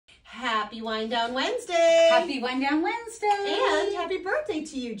Happy Wine Down Wednesday! Happy Wine Down Wednesday! And happy birthday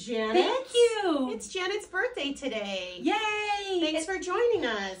to you, Janet. Thank you! It's Janet's birthday today. Yay! Thanks for joining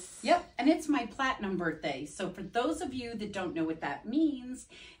us. Yep, and it's my platinum birthday. So for those of you that don't know what that means,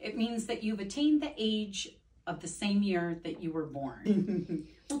 it means that you've attained the age of the same year that you were born.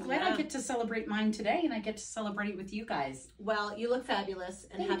 Well, glad I get to celebrate mine today, and I get to celebrate with you guys. Well, you look fabulous,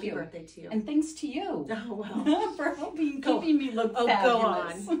 and happy birthday to you. And thanks to you. Oh, well. For keeping me look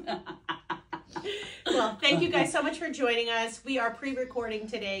fabulous. Go on. Well, thank you guys so much for joining us. We are pre-recording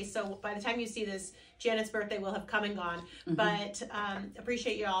today, so by the time you see this, Janet's birthday will have come and gone. But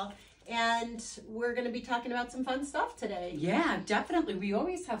appreciate you all. And we're going to be talking about some fun stuff today. Yeah, definitely. We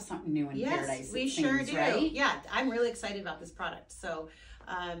always have something new in Paradise. Yes, we sure do. Right? Yeah, I'm really excited about this product. So,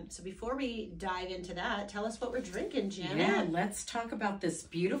 so before we dive into that, tell us what we're drinking, Janet. Yeah, let's talk about this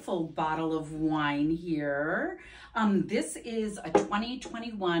beautiful bottle of wine here. This is a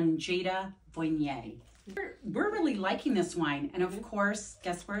 2021 Jada Viognier. We're really liking this wine. And of course,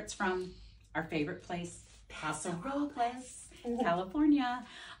 guess where it's from? Our favorite place, Paso Robles, California.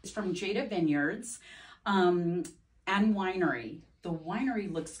 It's from Jada Vineyards and Winery. The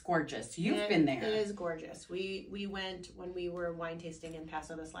winery looks gorgeous. You've been there. It is gorgeous. We went when we were wine tasting in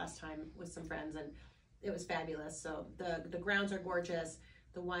Paso this last time with some friends, and it was fabulous. So the grounds are gorgeous.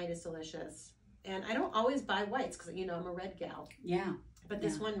 The wine is delicious. And I don't always buy whites because, you know, I'm a red gal. Yeah. But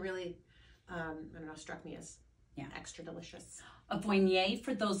this one really, I don't know, struck me as extra delicious. A Viognier,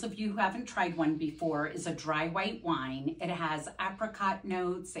 for those of you who haven't tried one before, is a dry white wine. It has apricot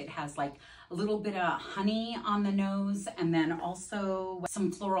notes. It has like a little bit of honey on the nose, and then also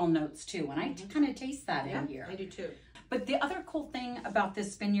some floral notes too. And I kind of taste that in here. I do too. But the other cool thing about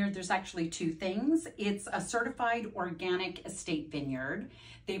this vineyard, there's actually two things. It's a certified organic estate vineyard.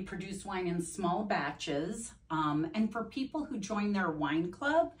 They produce wine in small batches. And for people who join their wine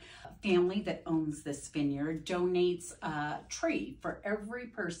club, a family that owns this vineyard donates a tree for every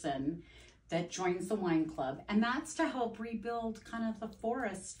person that joins the wine club. And that's to help rebuild kind of the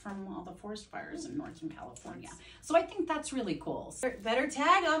forest from all the forest fires in Northern California. So I think that's really cool. Better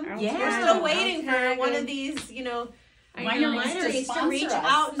tag them. Yeah. We're still waiting for one of these, you know, wineries to reach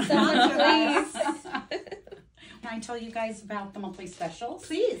out and sponsor us. Can I tell you guys about the monthly specials?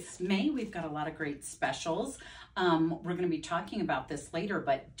 Please. May, we've got a lot of great specials. We're going to be talking about this later,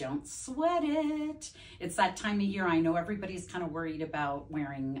 but don't sweat it. It's that time of year. I know everybody's kind of worried about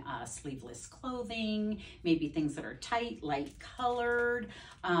wearing sleeveless clothing, maybe things that are tight, light colored.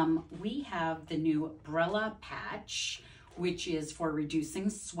 We have the new Brella patch, which is for reducing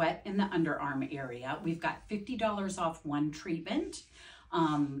sweat in the underarm area. We've got $50 off one treatment.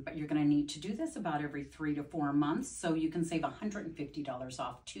 But you're going to need to do this about every 3 to 4 months, so you can save $150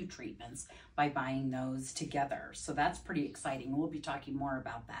 off 2 treatments by buying those together. So that's pretty exciting. We'll be talking more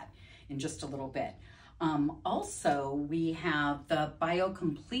about that in just a little bit. Also, we have the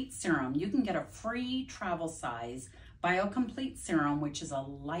BioComplete Serum. You can get a free travel size BioComplete Serum, which is a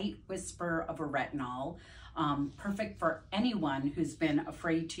light whisper of a retinol. Perfect for anyone who's been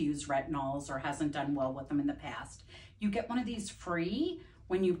afraid to use retinols or hasn't done well with them in the past. You get one of these free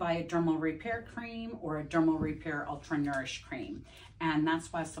when you buy a dermal repair cream or a dermal repair ultra nourish cream, and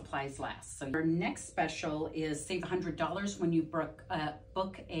that's why supplies last. So your next special is save $100 when you book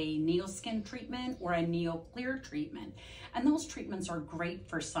a Neoskin treatment or a Neo Clear treatment. And those treatments are great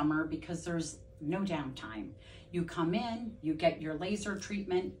for summer because there's no downtime. You come in, you get your laser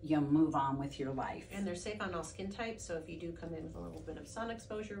treatment, you move on with your life. And they're safe on all skin types, so if you do come in with a little bit of sun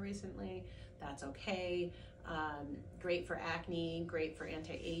exposure recently, that's okay. Great for acne, great for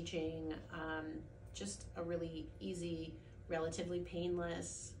anti-aging, just a really easy, relatively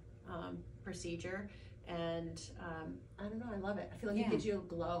painless procedure. And I don't know, I love it. I feel like it gives you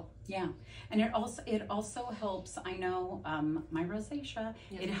a glow. Yeah, and it also helps, I know my rosacea,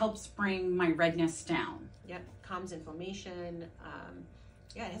 it helps bring my redness down. Yep, calms inflammation.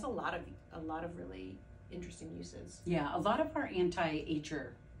 Yeah, it has a lot of really interesting uses. Yeah, a lot of our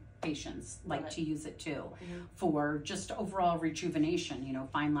anti-ager patients like to use it too for just overall rejuvenation, you know,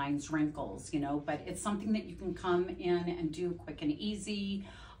 fine lines, wrinkles, you know, but it's something that you can come in and do quick and easy.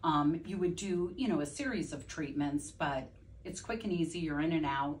 You would do, you know, a series of treatments, but it's quick and easy. You're in and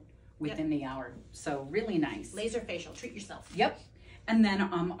out within the hour. So really nice. Laser facial, treat yourself. Yep. And then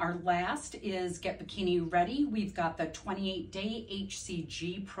our last is Get Bikini Ready. We've got the 28-day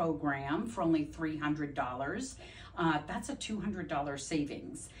HCG program for only $300. That's a $200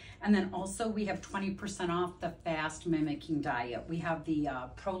 savings. And then also we have 20% off the fast mimicking diet. We have the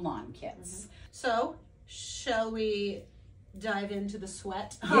Prolon kits. So shall we dive into the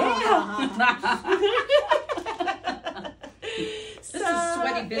sweat? Yeah. This is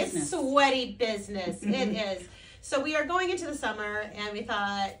sweaty business. It's sweaty business. It is. So we are going into the summer, and we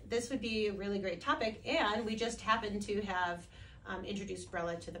thought this would be a really great topic, and we just happened to have introduced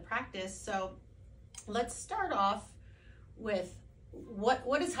Brella to the practice. So let's start off with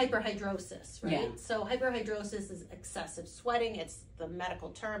what is hyperhidrosis, right? Yeah. So hyperhidrosis is excessive sweating. It's the medical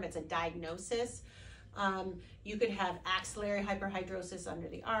term. It's a diagnosis. You could have axillary hyperhidrosis under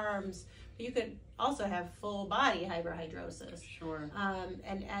the arms, but you could also have full body hyperhidrosis. Sure.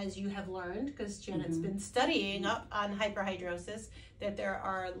 And as you have learned, because Janet's been studying up on hyperhidrosis, that there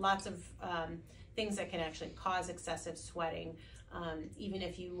are lots of things that can actually cause excessive sweating, even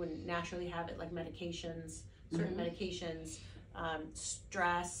if you wouldn't naturally have it, like medications, certain medications,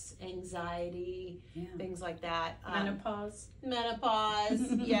 stress, anxiety, things like that. Menopause.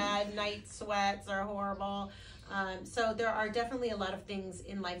 Yeah, night sweats are horrible. So there are definitely a lot of things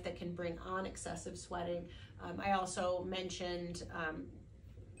in life that can bring on excessive sweating. I also mentioned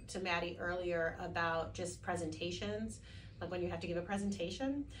to Maddie earlier about just presentations, like when you have to give a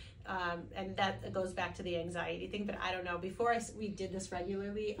presentation. And that goes back to the anxiety thing, but I don't know. Before we did this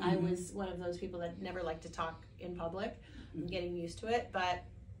regularly, I was one of those people that never liked to talk in public. I'm getting used to it, but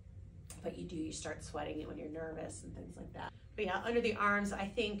you start sweating when you're nervous and things like that. But yeah, under the arms,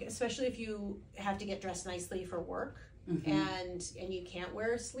 I think, especially if you have to get dressed nicely for work, and you can't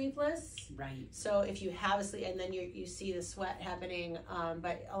wear sleeveless. Right. So if you have a sleeve, and then you see the sweat happening,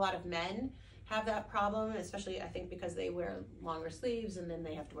 but a lot of men have that problem, especially I think because they wear longer sleeves and then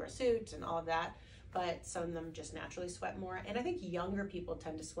they have to wear suits and all of that. But some of them just naturally sweat more, and I think younger people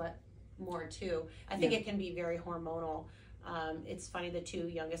tend to sweat more too. I think it can be very hormonal. It's funny, the two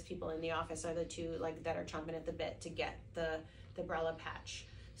youngest people in the office are the two that are chomping at the bit to get the Brella patch.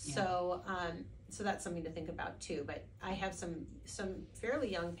 So so that's something to think about too. But I have some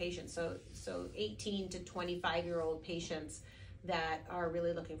fairly young patients, so 18 to 25-year-old patients that are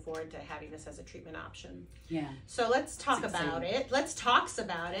really looking forward to having this as a treatment option. Yeah. So let's talk about it. Let's talks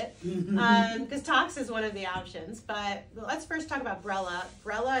about it, because talks is one of the options. But let's first talk about Brella.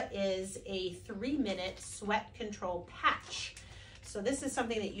 Brella is a 3-minute sweat control patch. So this is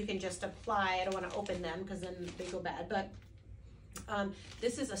something that you can just apply. I don't want to open them because then they go bad. But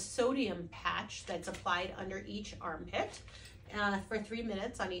this is a sodium patch that's applied under each armpit for 3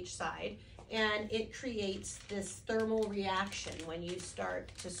 minutes on each side. And it creates this thermal reaction. When you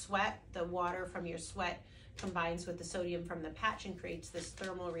start to sweat, the water from your sweat combines with the sodium from the patch and creates this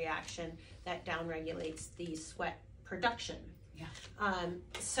thermal reaction that downregulates the sweat production. Yeah.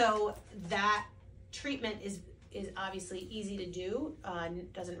 So that treatment is obviously easy to do,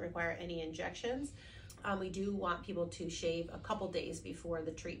 doesn't require any injections. We do want people to shave a couple days before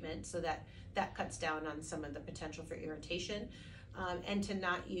the treatment so that cuts down on some of the potential for irritation. And to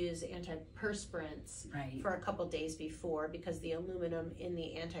not use antiperspirants for a couple days before, because the aluminum in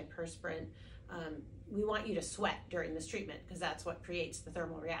the antiperspirant, we want you to sweat during this treatment because that's what creates the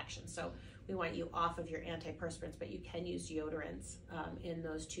thermal reaction. So we want you off of your antiperspirants, but you can use deodorants in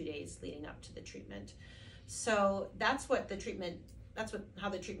those 2 days leading up to the treatment. So that's how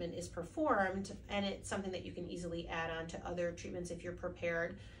the treatment is performed, and it's something that you can easily add on to other treatments if you're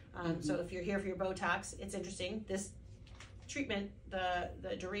prepared. So if you're here for your Botox, it's interesting. This treatment,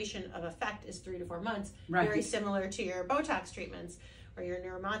 the duration of effect is 3 to 4 months, very similar to your Botox treatments or your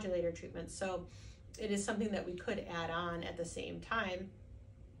neuromodulator treatments. So it is something that we could add on at the same time.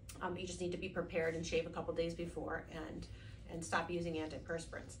 You just need to be prepared and shave a couple days before and stop using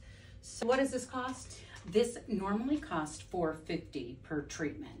antiperspirants. So what does this cost? This normally costs $450 per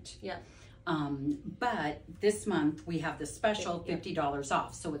treatment. Yeah. But this month we have the special $50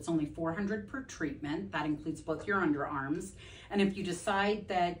 off. So it's only $400 per treatment. That includes both your underarms. And if you decide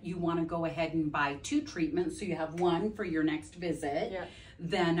that you want to go ahead and buy 2 treatments, so you have one for your next visit,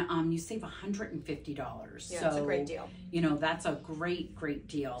 then you save $150. Yeah, so it's a great deal. You know, that's a great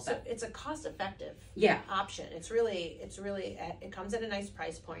deal. So it's a cost-effective option. It comes at a nice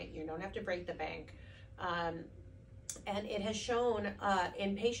price point. You don't have to break the bank. And it has shown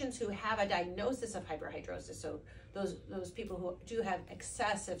in patients who have a diagnosis of hyperhidrosis, so those people who do have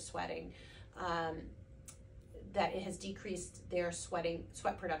excessive sweating, that it has decreased their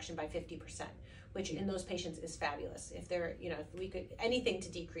sweat production by 50%, which in those patients is fabulous. If we could anything to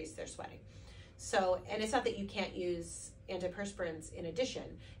decrease their sweating. So, and it's not that you can't use antiperspirants in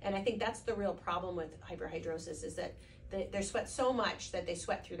addition. And I think that's the real problem with hyperhidrosis, is that they sweat so much that they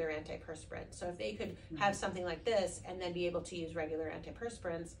sweat through their antiperspirant. So if they could have something like this and then be able to use regular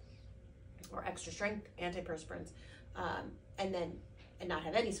antiperspirants or extra strength antiperspirants, and not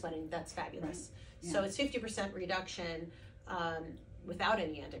have any sweating, that's fabulous. Yeah. So it's 50% reduction without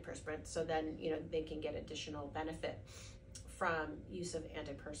any antiperspirant. So then they can get additional benefit from use of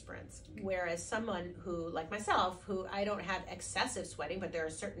antiperspirants. Whereas someone who, like myself, who I don't have excessive sweating, but there are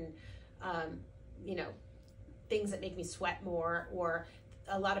certain, you know, things that make me sweat more, or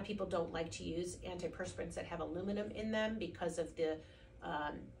a lot of people don't like to use antiperspirants that have aluminum in them because of the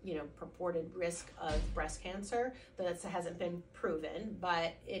you know, purported risk of breast cancer. That hasn't been proven,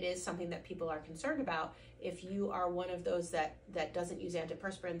 but it is something that people are concerned about. If you are one of those that doesn't use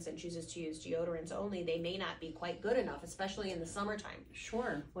antiperspirants and chooses to use deodorants only, they may not be quite good enough, especially in the summertime.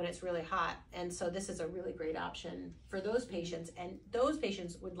 Sure. When it's really hot. And so this is a really great option for those patients, and those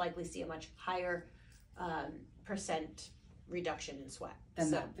patients would likely see a much higher percent reduction in sweat. Than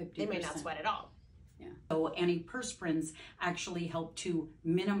so that 50%. They may not sweat at all. Yeah. So antiperspirants actually help to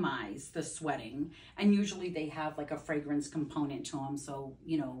minimize the sweating, and usually they have like a fragrance component to them. So,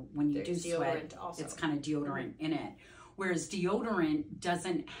 you know, when you There's do sweat, also. it's kind of deodorant in it. Whereas deodorant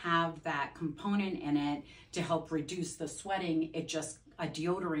doesn't have that component in it to help reduce the sweating. A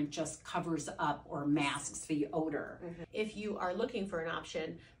deodorant just covers up or masks the odor. Mm-hmm. If you are looking for an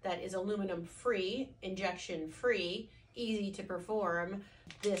option that is aluminum free, injection free, easy to perform,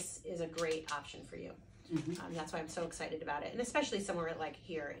 this is a great option for you. Mm-hmm. That's why I'm so excited about it, and especially somewhere like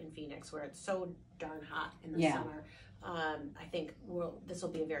here in Phoenix where it's so darn hot in the summer. I think this will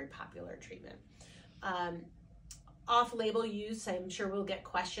be a very popular treatment. Off-label use, I'm sure we'll get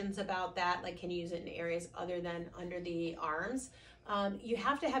questions about that, like can you use it in areas other than under the arms? You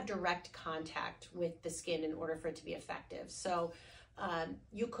have to have direct contact with the skin in order for it to be effective. So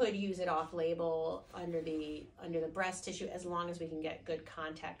you could use it off-label under the breast tissue, as long as we can get good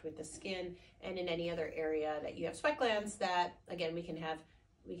contact with the skin, and in any other area that you have sweat glands, that again we can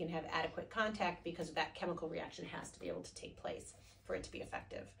have adequate contact, because that chemical reaction has to be able to take place for it to be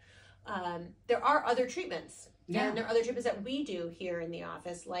effective. There are other treatments. Yeah. And there are other treatments that we do here in the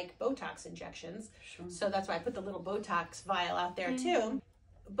office, like Botox injections. Sure. So that's why I put the little Botox vial out there too.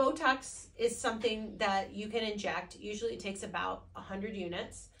 Botox is something that you can inject. Usually it takes about 100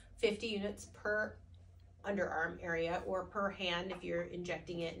 units, 50 units per underarm area, or per hand if you're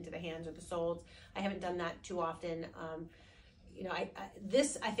injecting it into the hands or the soles. I haven't done that too often. You know,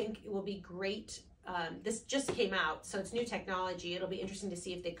 this I think will be great. This just came out, so it's new technology. It'll be interesting to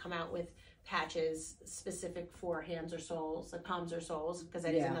see if they come out with patches specific for hands or soles, like palms or soles, because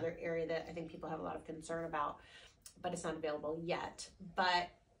that is another area that I think people have a lot of concern about, but it's not available yet. But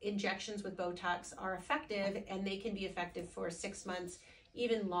injections with Botox are effective, and they can be effective for 6 months,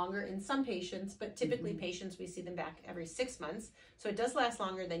 even longer in some patients, but typically patients, we see them back every 6 months. So it does last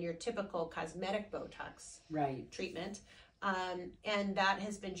longer than your typical cosmetic Botox treatment. And that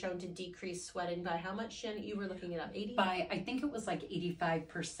has been shown to decrease sweating by how much, Jen? You were looking it up, 80? By, I think it was like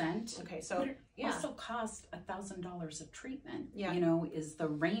 85%. Okay, so it also cost $1,000 a treatment, Yeah. you know, is the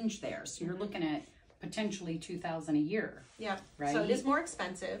range there. So you're looking at potentially $2,000 a year. Yeah, right? So it is more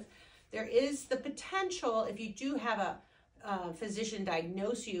expensive. There is the potential, if you do have a physician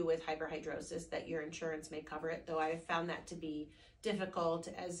diagnose you with hyperhidrosis, that your insurance may cover it, though I have found that to be difficult,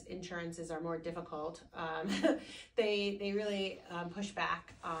 as insurances are more difficult. They really push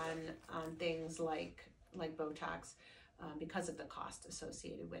back on things like Botox because of the cost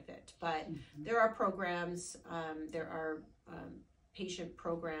associated with it. But there are programs, there are patient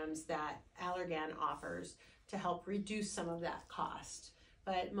programs that Allergan offers to help reduce some of that cost.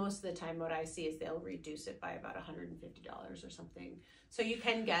 But most of the time what I see is they'll reduce it by about $150 or something. So you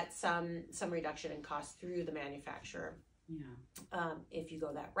can get some reduction in cost through the manufacturer. Yeah. If you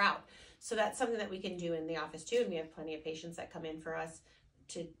go that route. So that's something that we can do in the office too, and we have plenty of patients that come in for us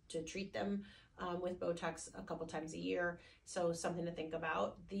to treat them with Botox a couple times a year. So something to think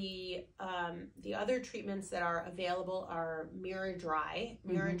about. The other treatments that are available are Mirror Dry.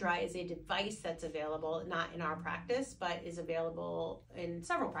 Mirror Dry is a device that's available, not in our practice, but is available in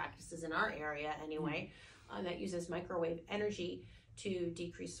several practices in our area anyway, that uses microwave energy to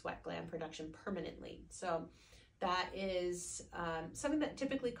decrease sweat gland production permanently. So that is something that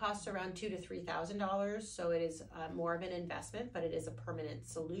typically costs around $2,000 to $3,000. So it is more of an investment, but it is a permanent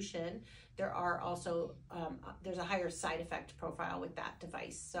solution. There are also, there's a higher side effect profile with that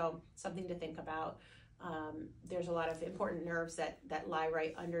device. So something to think about. There's a lot of important nerves that lie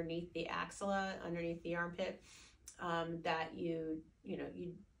right underneath the axilla, underneath the armpit, that you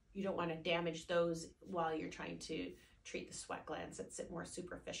don't want to damage those while you're trying to treat the sweat glands that sit more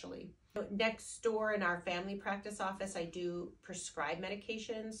superficially. Next door in our family practice office, I do prescribe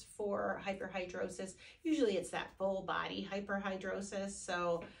medications for hyperhidrosis. Usually it's that full body hyperhidrosis.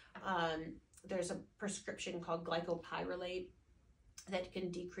 So there's a prescription called glycopyrrolate that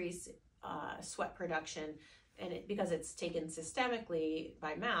can decrease sweat production. And because it's taken systemically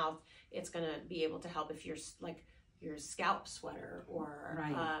by mouth, it's going to be able to help if you're like your scalp sweater, or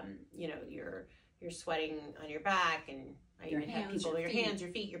Right. you know, you're sweating on your back, and I Your even have hands, people, your your hands, your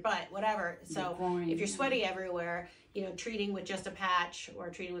feet, your butt, whatever. So groin, if you're sweaty everywhere, you know, treating with just a patch or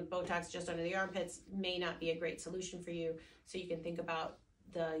treating with Botox just under the armpits may not be a great solution for you. So you can think about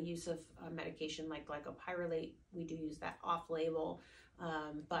the use of a medication like glycopyrrolate. We do use that off-label,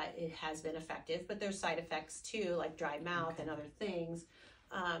 but it has been effective. But there's side effects too, like dry mouth and other things.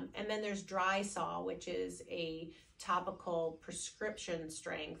 And then there's Dry Sol, which is a topical prescription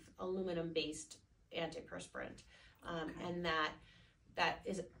strength aluminum-based antiperspirant. And that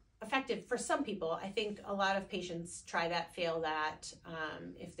is effective for some people. I think a lot of patients try that, fail that,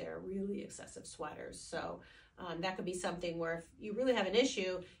 if they're really excessive sweaters. So that could be something where if you really have an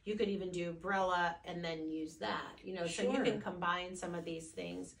issue, you could even do Brella and then use that, you know, so you can combine some of these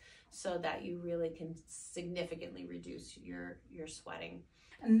things so that you really can significantly reduce your sweating.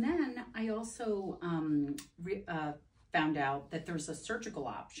 And then I also found out that there's a surgical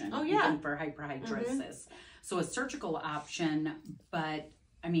option even for hyperhidrosis. So a surgical option, but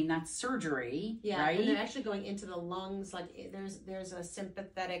I mean, that's surgery, right? And they're actually going into the lungs. Like there's a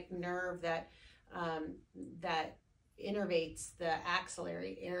sympathetic nerve that that innervates the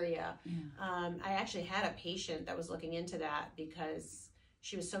axillary area. I actually had a patient that was looking into that because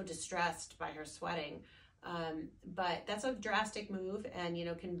she was so distressed by her sweating. But that's a drastic move, and you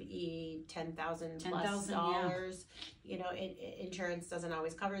know, can be $10,000 plus. You know, insurance doesn't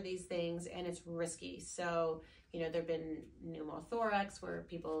always cover these things, and it's risky. So you know, there've been pneumothorax where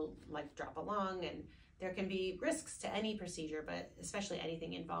people like drop a lung, and there can be risks to any procedure, but especially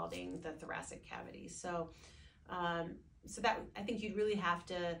anything involving the thoracic cavity. So so that, I think you'd really have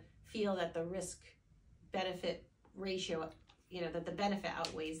to feel that the risk benefit ratio, you know, that the benefit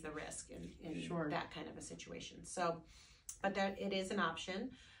outweighs the risk in that kind of a situation. So, but that it is an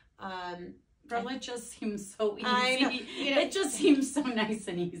option. Brella just seems so easy. I know. You know, it just seems so nice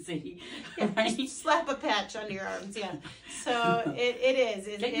and easy. Right? Slap a patch under your arms, So it is.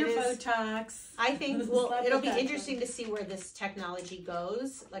 Get your Botox. I think, well, it'll be interesting to see where this technology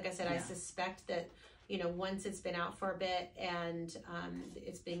goes. Like I said, I suspect that, you know, once it's been out for a bit and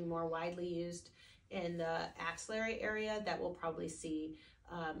it's being more widely used in the axillary area, that we'll probably see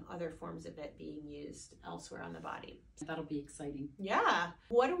other forms of it being used elsewhere on the body. That'll be exciting. Yeah.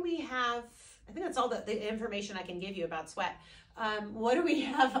 What do we have? I think that's all the information I can give you about sweat. What do we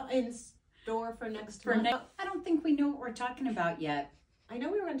have in store for next month? I don't think we know what we're talking about yet. I know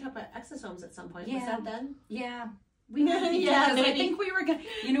we were going to talk about exosomes at some point. Was that then? Yeah. We I think we were gonna,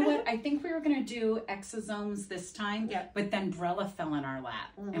 you know what? I think we were gonna do exosomes this time, but then Brella fell in our lap,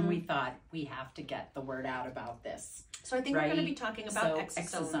 and we thought we have to get the word out about this. So I think we're going to be talking about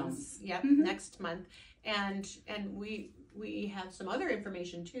exosomes. Yep, next month, and we have some other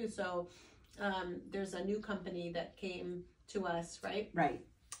information too. So there's a new company that came to us, right? Right.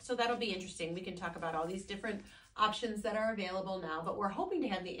 So that'll be interesting. We can talk about all these different options that are available now, but we're hoping to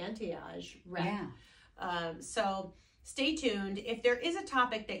have the anti-age ready. Yeah. So stay tuned. If there is a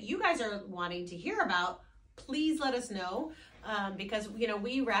topic that you guys are wanting to hear about, please let us know, because you know,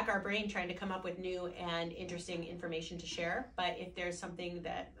 we rack our brain trying to come up with new and interesting information to share. But if there's something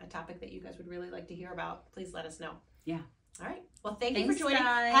a topic that you guys would really like to hear about, please let us know. Yeah. All right. Well, thank you for joining.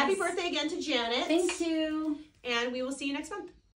 Guys. Happy birthday again to Janet. Thank you. And we will see you next month.